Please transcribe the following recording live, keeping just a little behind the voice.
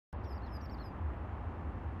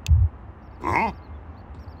Huh?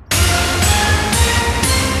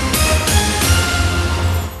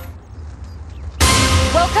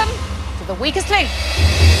 Welcome to the weakest link.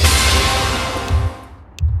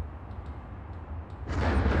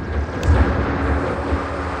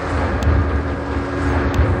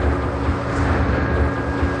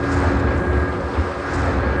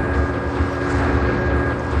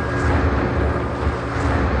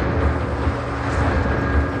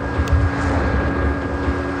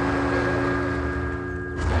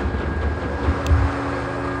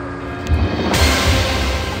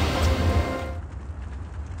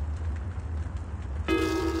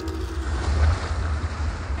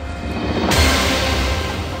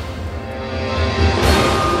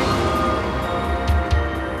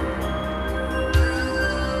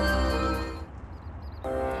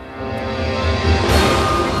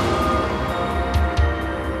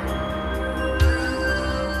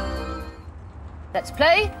 Let's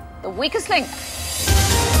play the weakest link.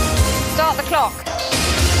 Start the clock.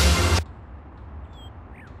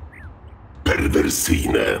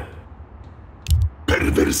 Perwersyjne.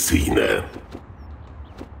 Perwersyjne.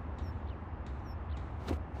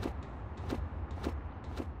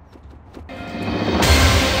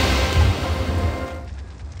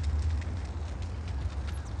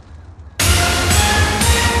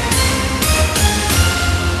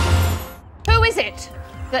 Who is it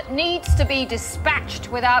that needs to be dispatched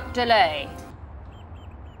without delay?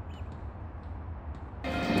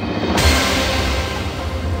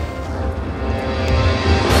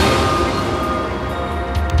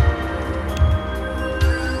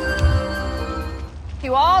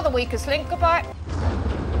 You are the weakest link. Goodbye.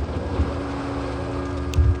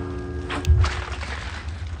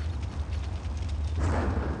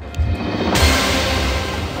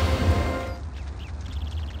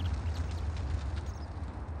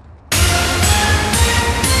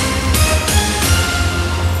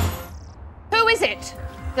 Who is it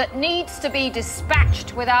that needs to be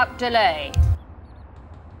dispatched without delay?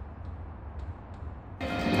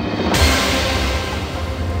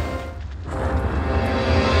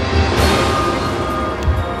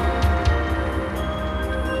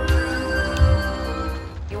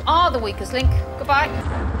 You are the weakest link. Goodbye.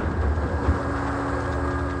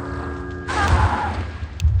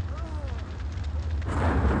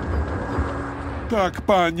 Tak,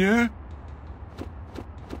 panie.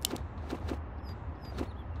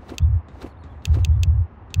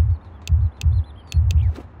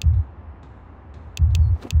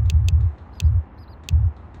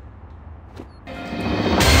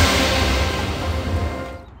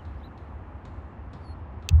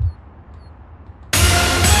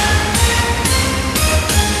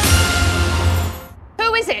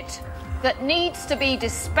 Who is it that needs to be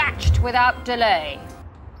dispatched without delay?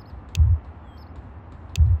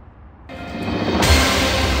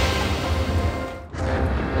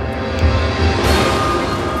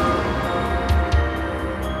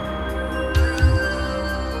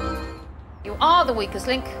 You are the weakest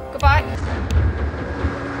link. Goodbye.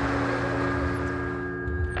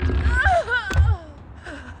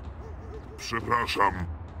 Przepraszam.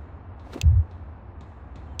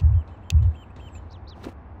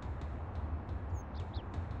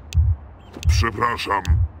 Przepraszam.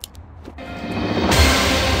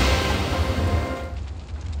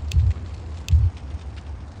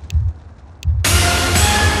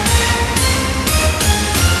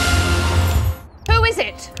 Who is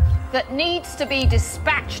it that needs to be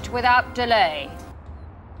dispatched without delay?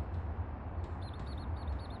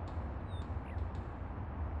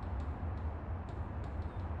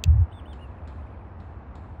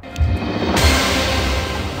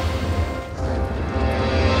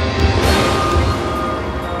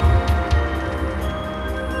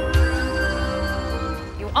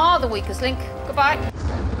 You are the weakest link. Goodbye.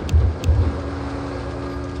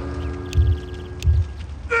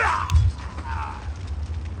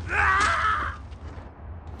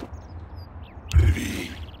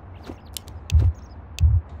 Lwi.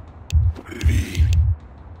 Lwi.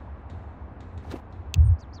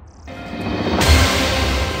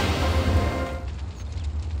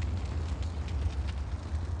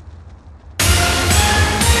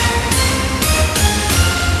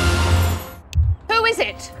 Who is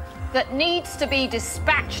it that needs to be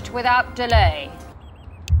dispatched without delay?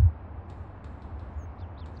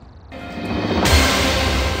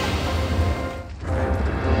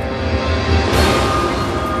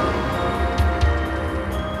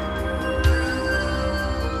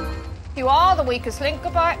 You are the weakest link.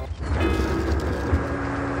 Goodbye.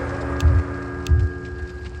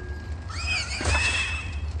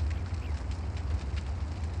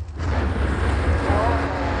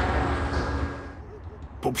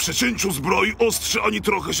 Po przecięciu zbroi ostrze ani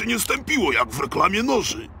trochę się nie stępiło, jak w reklamie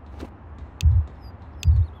noży.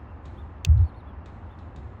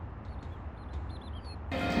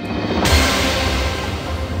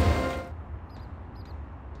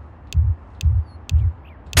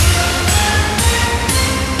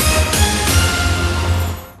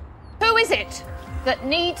 Who is it that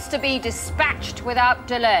needs to be dispatched without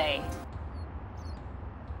delay?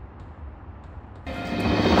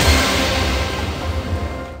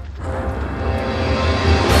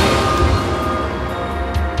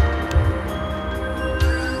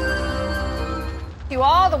 You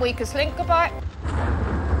are the weakest link. Goodbye.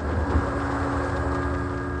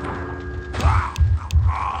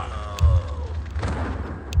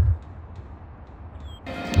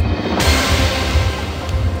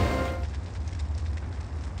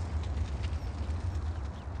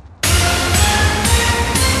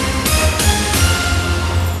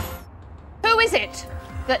 Who is it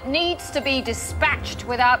that needs to be dispatched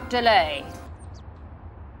without delay?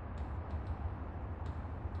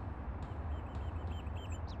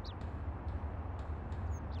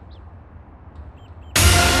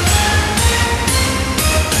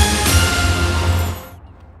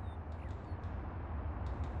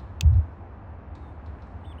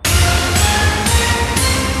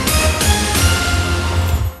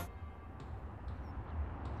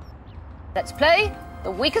 Let's play the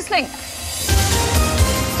weakest link.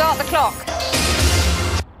 Start the clock.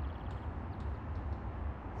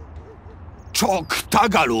 Czok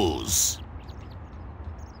Tagaluz.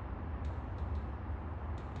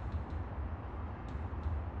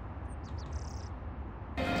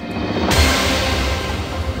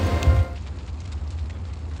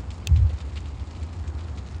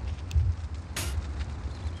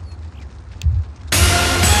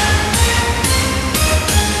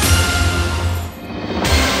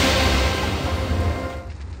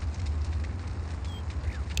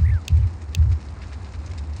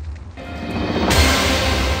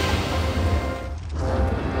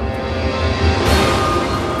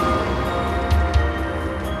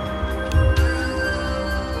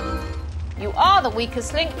 You are the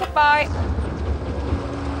weakest link. Goodbye.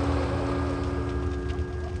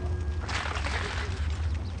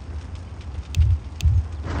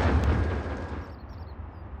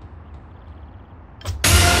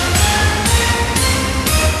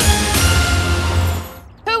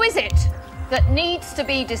 Who is it that needs to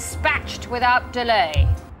be dispatched without delay?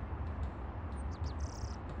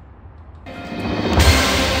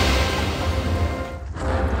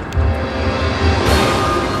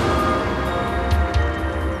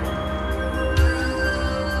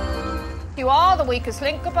 You are the weakest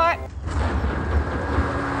link. Goodbye.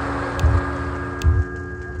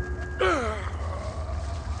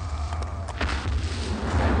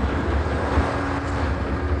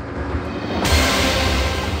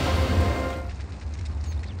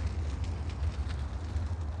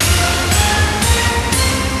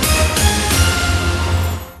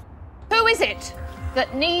 Who is it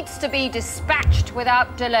that needs to be dispatched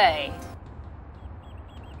without delay?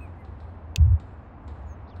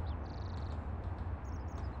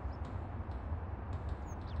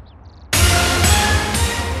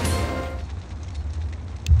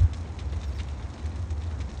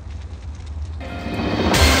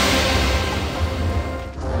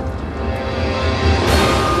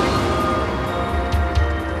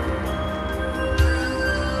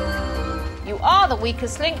 You are the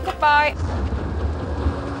weakest link. Goodbye.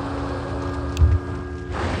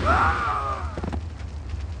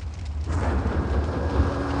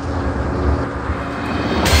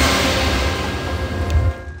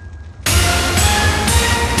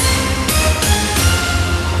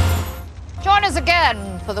 Join us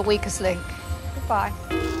again for the weakest link. Goodbye.